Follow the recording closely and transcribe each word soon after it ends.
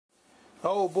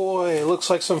Oh boy, it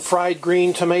looks like some fried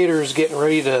green tomatoes getting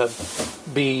ready to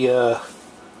be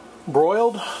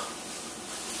broiled,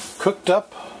 cooked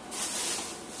up,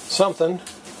 something.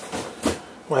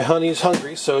 My honey's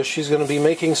hungry, so she's going to be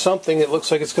making something that looks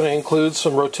like it's going to include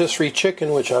some rotisserie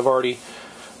chicken, which I've already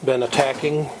been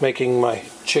attacking, making my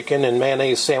chicken and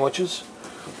mayonnaise sandwiches.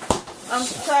 I'm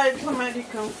tired of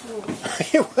American food.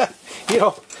 You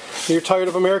know, you're tired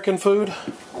of American food?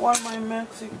 I want my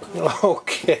Mexican.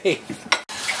 Okay.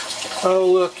 Oh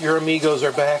look, your amigos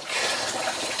are back.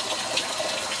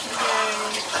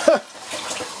 Yay.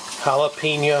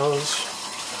 Jalapenos.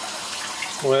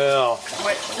 Well.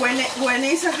 When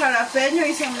it's a jalapeno,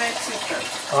 it's a Mexican.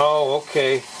 Oh,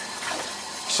 okay.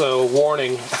 So,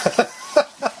 warning. Is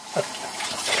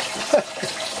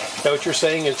that what you're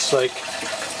saying? It's like,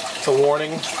 it's a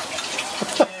warning?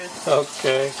 Yes.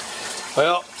 Okay.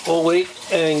 Well, we'll wait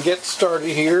and get started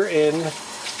here in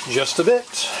just a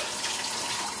bit.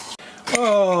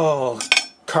 Oh,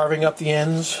 carving up the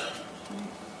ends.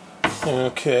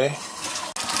 Okay.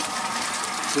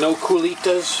 No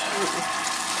culitas.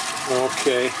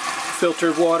 Okay.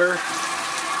 Filtered water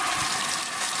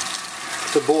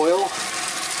to boil.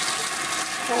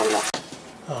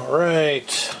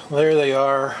 Alright, there they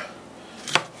are.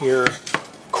 Your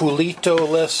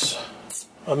culito-less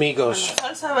amigos.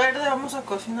 Salsa verde vamos a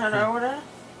cocinar ahora.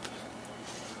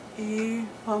 Y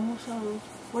vamos a...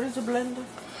 What is the blender?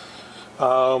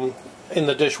 In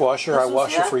the dishwasher. I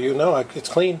wash it for you. No, it's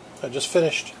clean. I just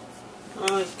finished.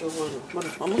 Ay, qué bueno. Bueno,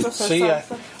 vamos a hacer See,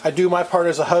 salsa. I do my part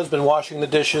as a husband, washing the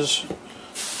dishes,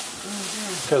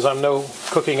 because I'm no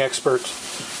cooking expert.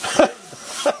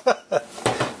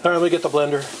 Alright, let me get the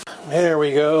blender. There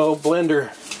we go,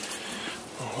 blender.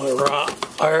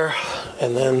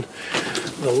 And then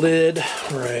the lid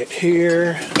right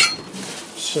here.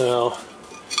 So,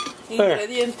 there.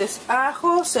 Ingredientes: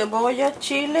 ajo, cebolla,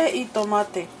 chile y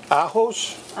tomate.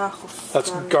 Ajos? Ajos.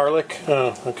 That's garlic.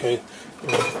 Oh, okay.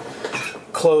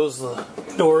 Close the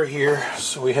door here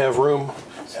so we have room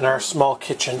in our small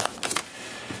kitchen.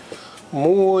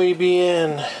 Muy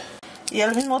bien. Y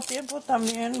al mismo tiempo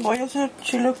también voy a hacer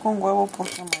chile con huevo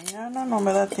porque mañana no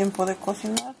me da tiempo de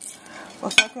cocinar. O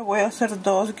sea que voy a hacer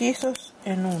dos guisos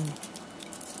en uno.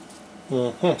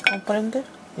 ¿Comprende?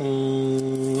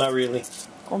 Not really.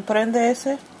 ¿Comprende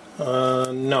ese?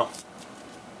 No.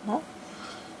 ¿No?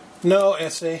 No,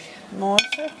 ese. ¿No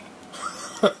ese?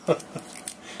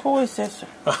 ¿Cómo es ese?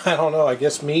 I don't know. I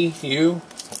guess me, you.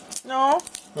 No.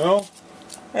 No?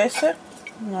 ¿Ese?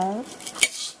 No.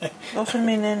 Those are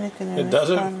mi nene que It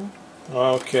doesn't?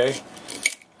 Okay.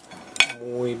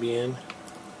 Muy bien.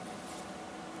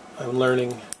 I'm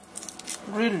learning.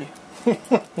 Really?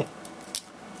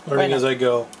 Learning as I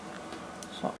go.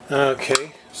 So.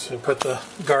 Okay, so put the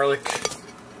garlic.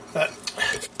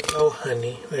 Oh,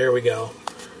 honey. There we go.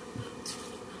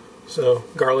 So,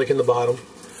 garlic in the bottom.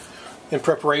 In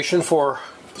preparation for...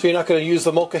 So you're not going to use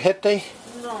the molcajete?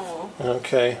 No.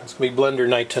 Okay, it's going to be blender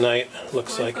night tonight,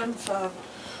 looks like. Cansado.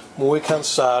 Muy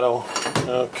cansado.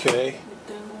 Okay.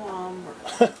 Tengo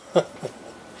hambre.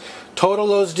 Todos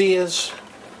los días.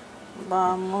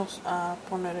 Vamos a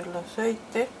poner el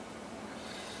aceite.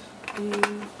 Y...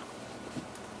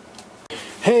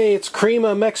 Hey, it's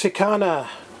crema mexicana.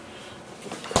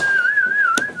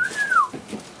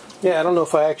 Yeah, I don't know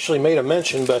if I actually made a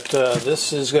mention, but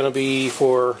this is going to be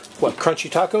for, what, crunchy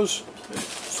tacos?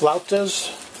 Flautas?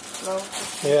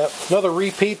 Flautas. Yeah, another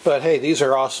repeat, but hey, these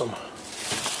are awesome.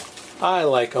 I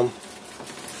like them.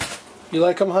 You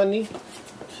like them, honey?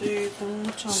 Sí, con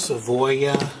mucho.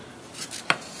 Cebolla.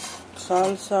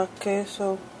 Salsa,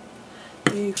 queso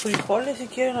y frijoles si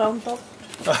quieren a un toque.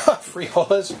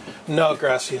 Frijoles? No,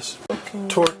 gracias. Okay.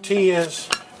 Tortillas.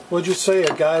 Would you say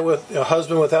a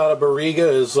husband without a barriga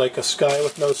is like a sky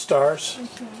with no stars?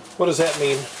 Okay. What does that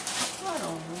mean? I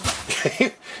don't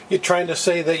know. You trying to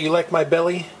say that you like my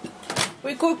belly?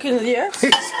 We cooking, yes?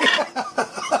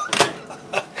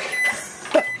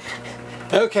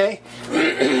 Okay.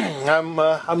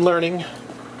 I'm learning.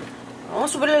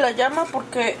 Vamos a subirle la llama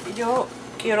porque yo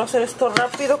quiero hacer esto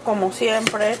rápido como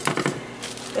siempre.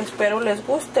 Espero les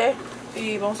guste.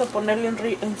 Y vamos a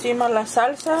ponerle encima la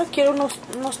salsa. Quiero unos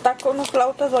tacos, unas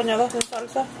flautas bañadas en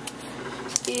salsa.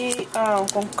 Y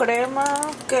con crema,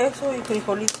 queso y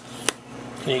frijolitos.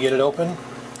 Can you get it open?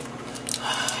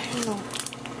 Ay, no.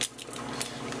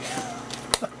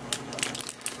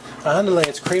 Ándale,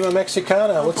 it's crema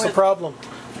mexicana. No What's the puedo. problem?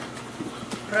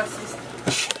 Racista.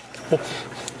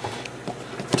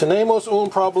 Tenemos un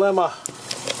problema.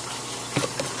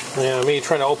 Yeah, me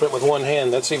trying to open it with one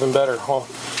hand. That's even better.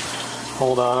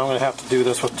 Hold on, I'm going to have to do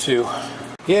this with two.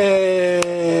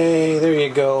 Yay! There you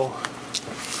go.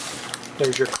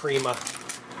 There's your crema.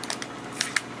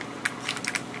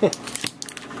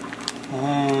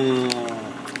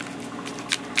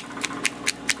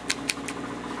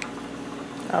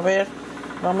 A ver,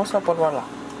 vamos a probarla.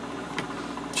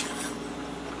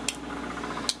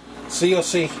 Sí o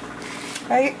sí.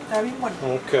 Ahí, está bien bueno.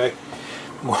 Okay.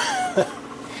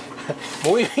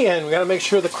 Muy bien. We gotta make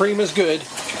sure the cream is good.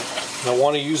 Don't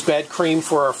want to use bad cream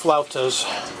for our flautas.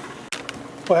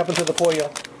 What happened to the pollo?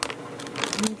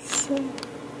 No sé,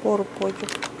 por pollo.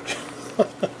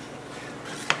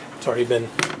 It's already been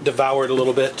devoured a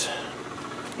little bit.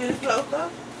 ¿Quieres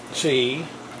flauta? Sí. You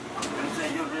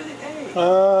said you already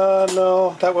ate.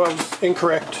 No, that was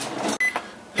incorrect.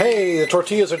 Hey, the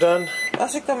tortillas are done.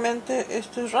 Básicamente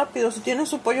esto es rápido. Si tiene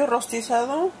su pollo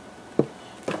rostizado,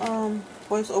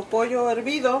 pues o pollo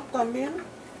hervido también.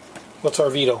 What's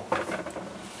arvido?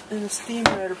 El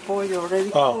steamer, el pollo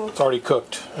ready Oh, cooked. it's already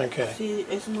cooked. Okay. Sí,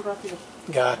 es muy rápido.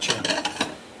 Gotcha.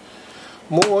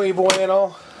 Muy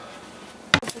bueno.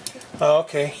 Oh,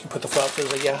 okay. You put the flautas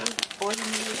allá.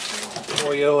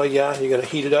 Pollo allá. You're going to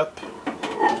heat it up. You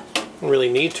don't really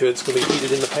need to. It's going to be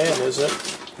heated in the pan, isn't it?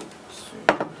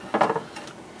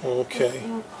 Okay.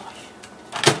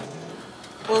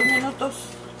 2 minutos.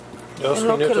 2 En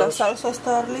lo que la minutos. salsa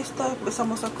está lista,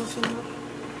 empezamos a cocinar.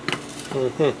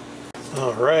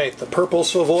 All right. The purple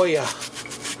cebolla.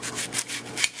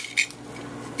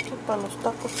 Para los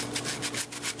tacos.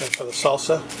 That's for the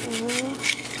salsa?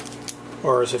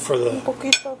 Or is it for Un the...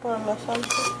 poquito para la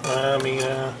salsa.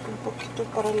 Mira. Un poquito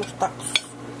para los tacos.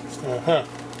 Ajá.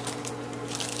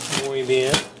 Muy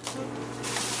bien.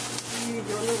 Y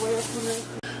yo le voy a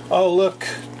poner Oh, look.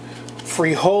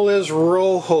 Frijoles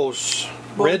rojos.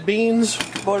 Red beans?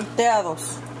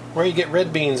 volteados. Where you get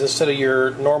red beans instead of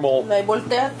your normal...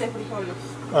 Volteate frijoles.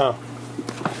 Oh.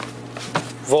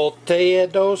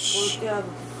 Volteados. Volteados.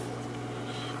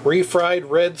 Refried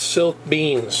red silk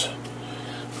beans.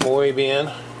 Muy bien.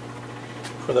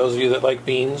 For those of you that like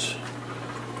beans.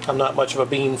 I'm not much of a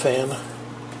bean fan.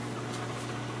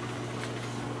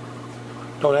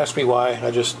 Don't ask me why.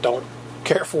 I just don't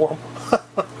care for them.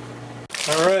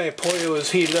 Alright, pollo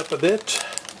is heated up a bit.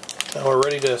 Now we're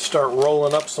ready to start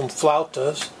rolling up some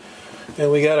flautas. And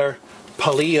we got our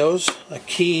palillos, a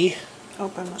key.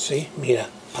 Open it. See? Mira,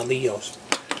 palillos.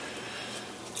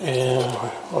 And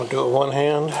I'll do it with one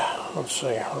hand. Let's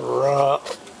see.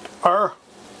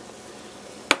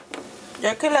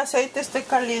 Ya que el aceite esté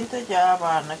caliente, ya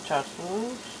van a echar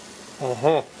sus.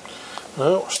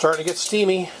 Well, we're starting to get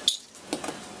steamy.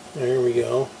 There we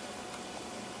go.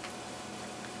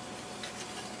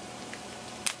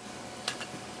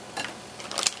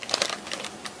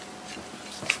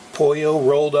 Pollo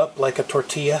rolled up like a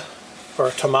tortilla, or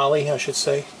a tamale, I should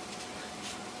say.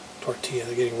 Tortilla,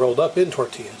 they're getting rolled up in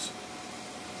tortillas.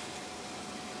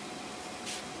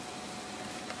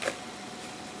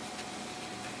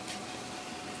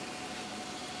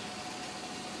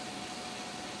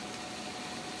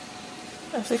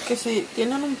 Así que si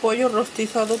tienen un pollo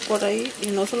rostizado por ahí y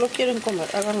no se lo quieren comer,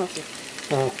 háganlo así.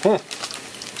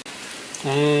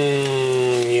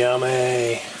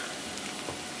 Yummy.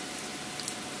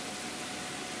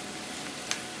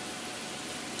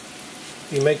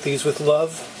 You make these with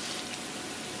love?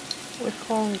 With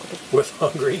hungry. With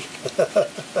hungry.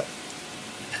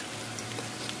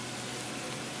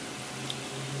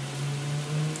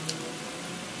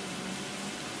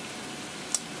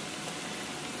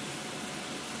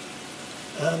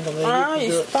 Ay,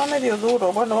 está medio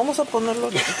duro. Bueno, vamos a ponerlo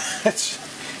aquí.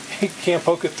 You can't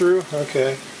poke it through?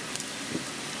 Okay.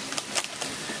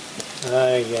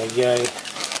 Ay, ay, ay.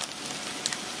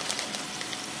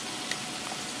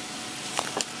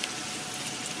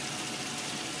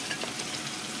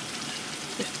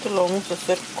 Esto lo vamos a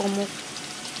hacer como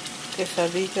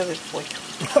quesadilla de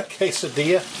pollo.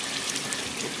 Quesadilla.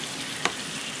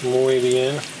 Muy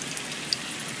bien.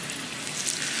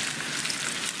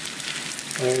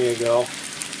 There you go.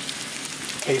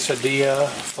 Quesadilla,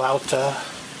 flauta.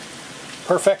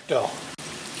 Perfecto.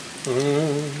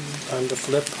 Time to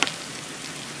flip.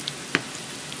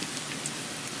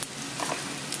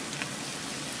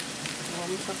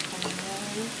 Vamos a poner...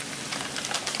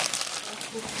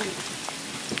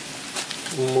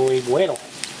 Muy bueno.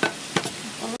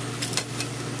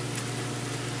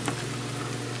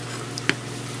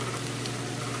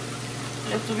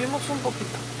 Le subimos un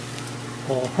poquito.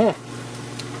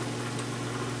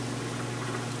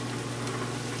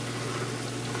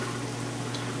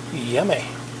 Yummy.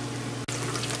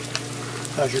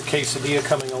 How's your quesadilla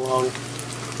coming along?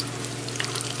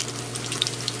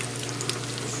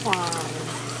 Fine.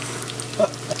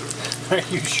 Are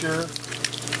you sure?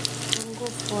 Tengo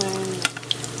sueño.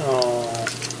 Oh.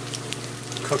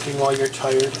 Cooking while you're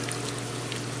tired.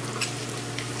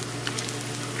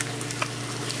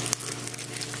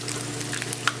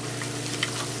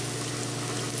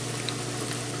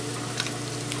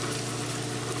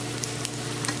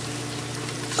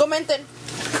 Comenten.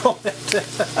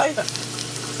 Ay.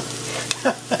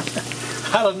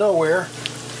 Out of nowhere.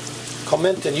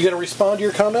 Commenting. You gonna respond to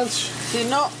your comments? Si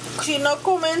no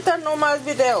comentan, no más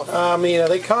videos. I mean,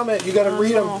 they comment. You gotta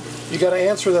read them. You gotta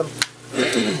answer them.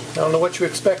 I don't know what you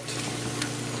expect.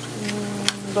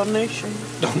 Donation.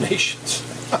 Donations.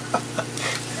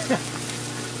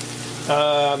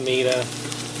 Mira.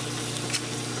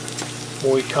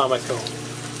 Muy comico.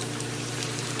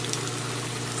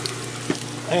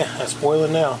 That's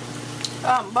boiling now.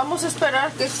 Vamos a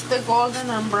esperar que esté golden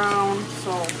and brown.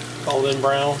 So. Golden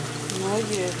brown. Not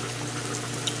yet.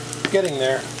 Getting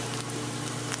there.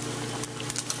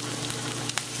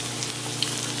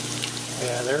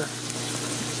 Yeah, they're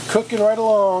cooking right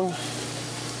along.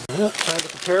 Time to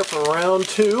prepare for round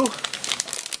 2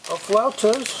 of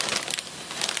flautas.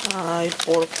 Ay,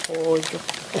 por pollo.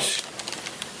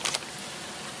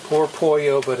 Poor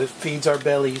pollo, but it feeds our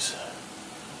bellies.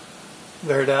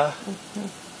 Verde.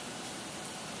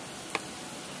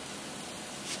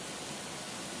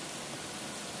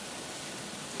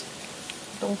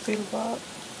 Don't feel bad.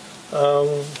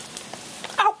 Ow!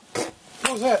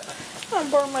 What was that? I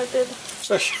burned my head.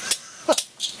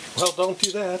 Well, don't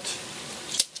do that.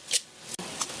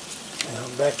 Now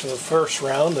back to the first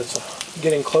round. It's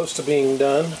getting close to being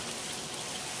done.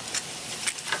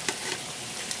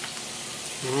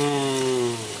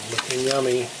 Looking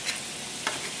yummy.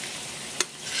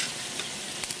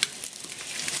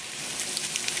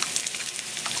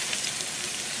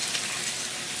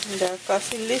 Ya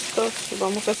casi listos.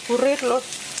 Vamos a escurrirlos.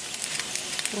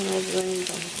 Unos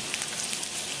 20.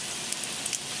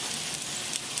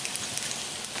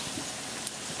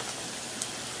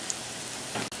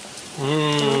 Ya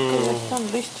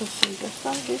están listos, sí, ya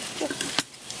están listos.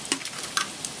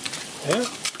 Yeah,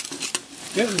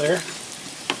 getting there.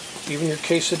 Even your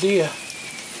quesadilla.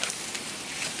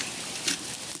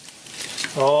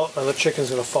 Oh, and the chicken's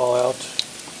gonna fall out.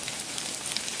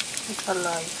 It's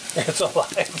alive. It's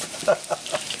alive.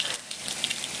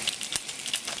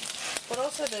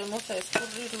 Procedemos a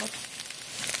escurrirlos.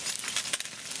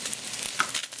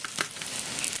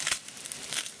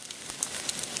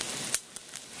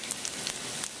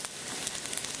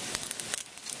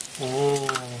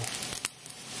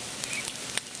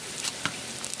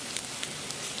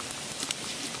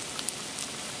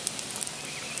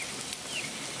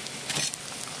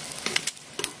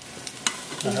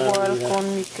 Igual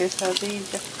con mi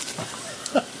quesadilla.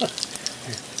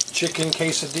 Chicken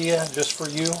quesadilla just for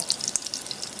you.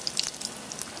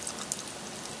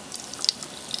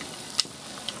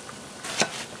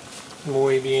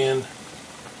 Muy bien.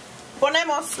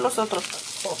 Ponemos los otros.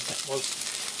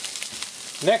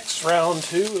 Next, round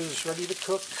 2 is ready to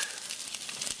cook.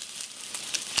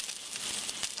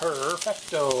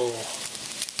 Perfecto.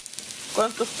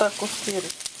 ¿Cuántos tacos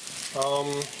quieres? I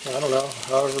don't know.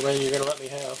 However many you're going to let me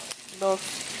have. Dos.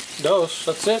 Dos,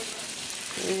 that's it?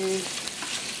 Sí.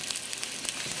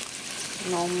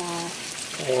 No más.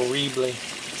 Horrible.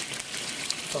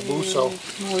 Abuso.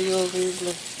 Sí, muy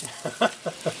horrible.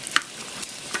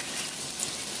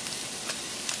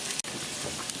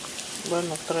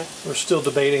 Bueno, 3. We're still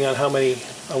debating on how many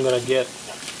I'm going to get.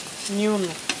 Ni uno.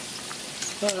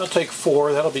 I'll take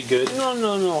 4. That'll be good.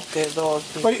 No, que 2.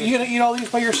 Wait, you going to eat all these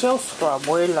by yourself? Tu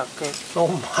abuela, que. Oh,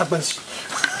 mamas.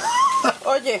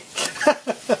 Oye.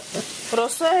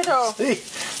 Grosero. See?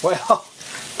 Well,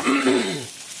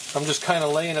 I'm just kind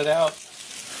of laying it out.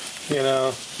 You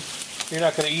know, you're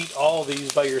not going to eat all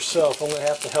these by yourself. I'm going to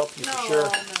have to help you for sure.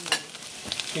 No.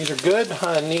 These are good,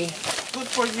 honey. Good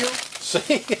for you.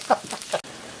 See?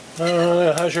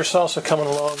 How's your salsa coming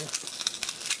along?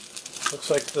 Looks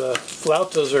like the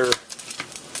flautas are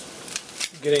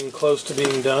getting close to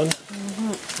being done.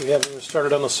 We haven't even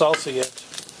started on the salsa yet.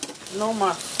 No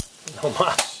más. No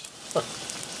más.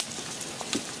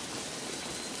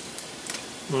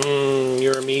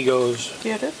 Your amigos.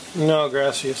 ¿Quieres? No,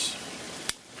 gracias.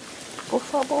 Por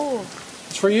favor.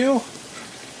 It's for you?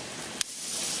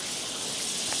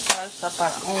 Salsa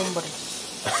para hombres.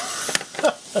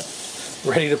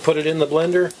 Ready to put it in the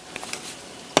blender?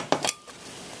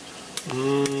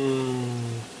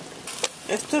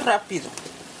 Esto es rápido.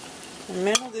 En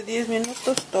menos de 10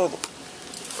 minutos todo.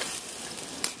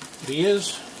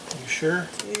 ¿10? You sure?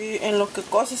 Y en lo que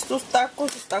coces tus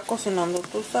tacos, está cocinando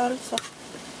tu salsa.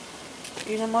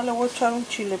 Y nomás le voy a echar un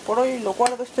chile por hoy y lo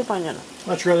guardo mañana.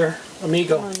 Much rather,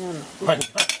 amigo. Mañana.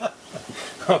 Mañana.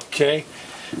 Okay.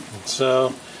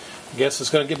 So I guess it's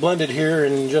going to get blended here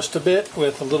in just a bit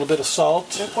with a little bit of salt.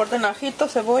 Recuerden ajito,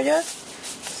 cebolla,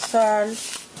 sal.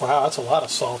 Wow, that's a lot of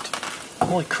salt.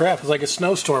 Holy crap, it's like a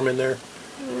snowstorm in there.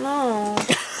 No.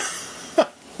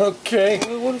 Okay.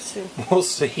 We will see. We'll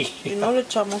see. Y no le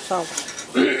echamos agua.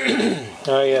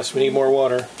 Oh yes, we need more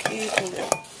water.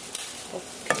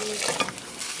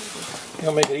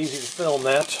 It'll make it easy to film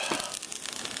that.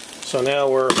 So now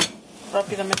we're...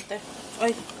 Rápidamente.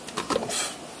 Ay.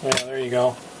 Yeah, there you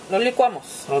go. Lo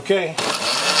licuamos. Okay.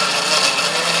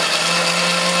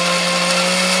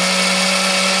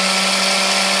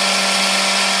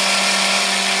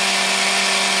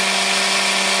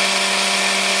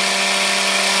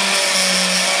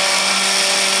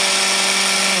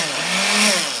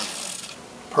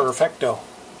 Perfecto.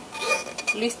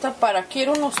 Lista para...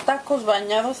 Quiero unos tacos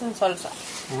bañados en salsa.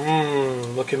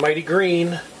 Looking mighty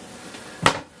green.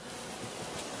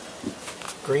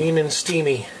 Green and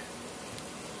steamy.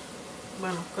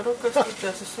 Bueno, creo que esto te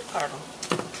hace secarlo.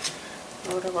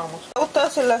 Ahora vamos.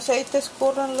 Flautas, el aceite,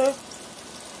 escúrranle.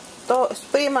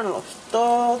 Exprímanlos.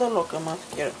 Todo lo que más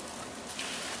quieran.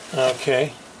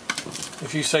 Okay.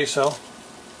 If you say so.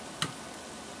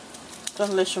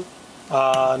 Translation.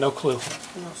 No clue.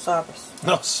 No sabes.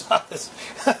 No sabes.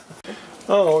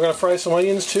 Oh, we're going to fry some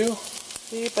onions too?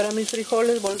 Sí, para mis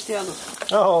frijoles volteados.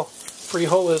 Oh,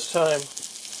 frijoles time.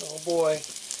 Oh boy.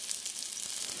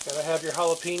 Gotta have your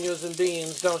jalapenos and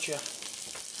beans, don't you?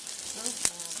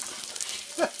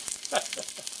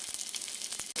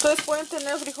 Ustedes pueden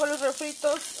tener frijoles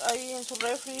refritos ahí en su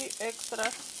refri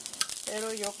extra,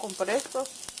 pero yo compré estos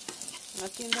en la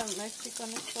tienda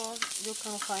Mexican store. You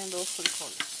can find those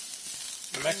frijoles.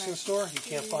 The Mexican store? You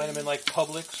can't find them in like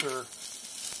Publix or...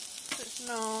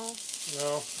 No.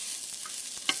 No.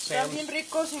 Están bien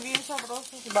ricos y bien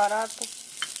sabrosos, baratos.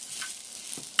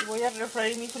 Y voy a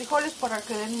refreír mis frijoles para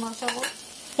que den más sabor.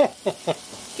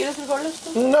 ¿Quieres frijoles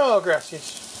tú? No,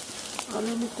 gracias. Let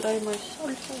me try my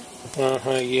salsa.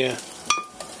 Yeah.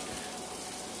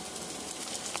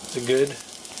 Is it good?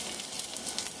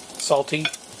 Salty?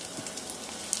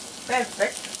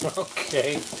 Perfect.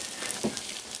 Okay.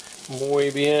 Muy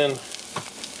bien.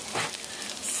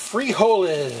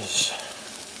 Frijoles.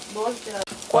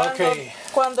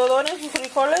 Cuando doren sus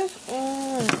frijoles,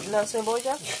 la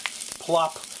cebolla.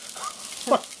 Plop.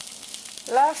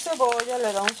 La cebolla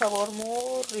le da un sabor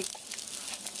muy rico.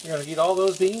 You're gonna eat all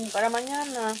those beans? Para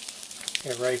mañana.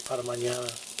 Yeah, right, para mañana.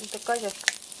 Y te callas.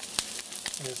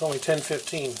 And it's only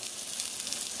 10:15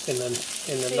 in the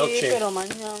Sí, noche. pero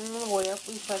mañana lo voy a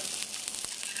frizar.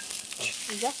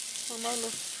 Y ya, nomás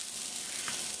los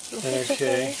echo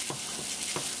Okay.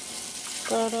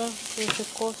 para que se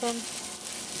cosan.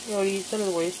 Y ahorita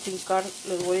les voy a estincar,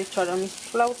 les voy a echar a mis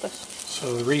flautas.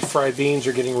 So the refried beans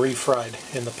are getting refried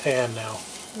in the pan now.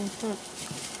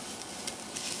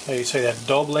 How do you say that?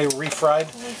 Doble refried?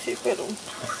 Ay, sí, pero...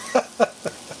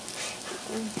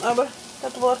 A ver, ya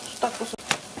te voy a dar tus tacos.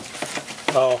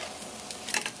 Oh.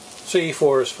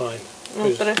 C4 is fine. No,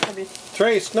 tres está bien.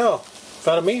 Tres? No.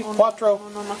 Para mí, cuatro.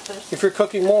 No, más tres. If you're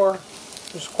cooking more,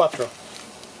 just cuatro.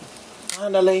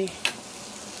 Ándale.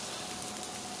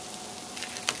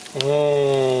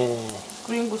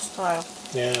 Gringo style.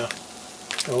 Yeah.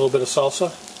 And a little bit of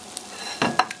salsa.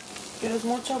 ¿Quieres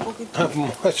mucha o poquito? Not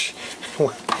much.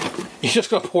 You just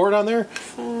gonna pour it on there?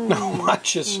 No,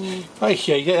 much.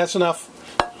 Yeah, that's enough.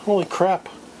 Holy crap.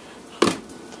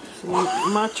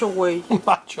 Macho way.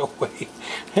 Macho way.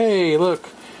 Hey, look.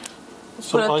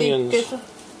 Some onions. Queso.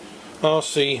 Oh,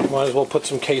 see. Might as well put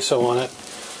some queso on it.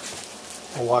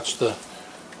 And watch the...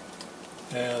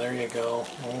 Yeah, there you go.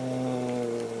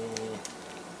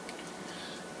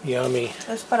 Yummy.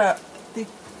 Es para ti.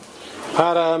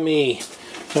 Para mí.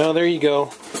 Well, there you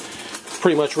go.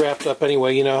 Pretty much wrapped up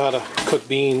anyway. You know how to cook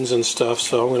beans and stuff,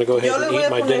 so I'm going to go ahead and eat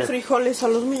my dinner. Yo le voy a poner frijoles a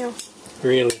los míos.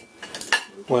 Really?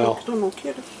 Well, Tú no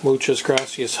quieres. muchas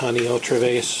gracias, honey, otra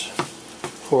vez,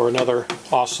 for another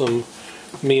awesome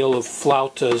meal of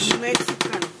flautas,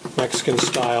 Mexican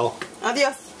style.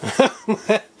 Adiós.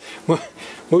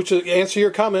 Answer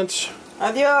your comments.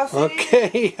 Adiós.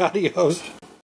 Okay, adios.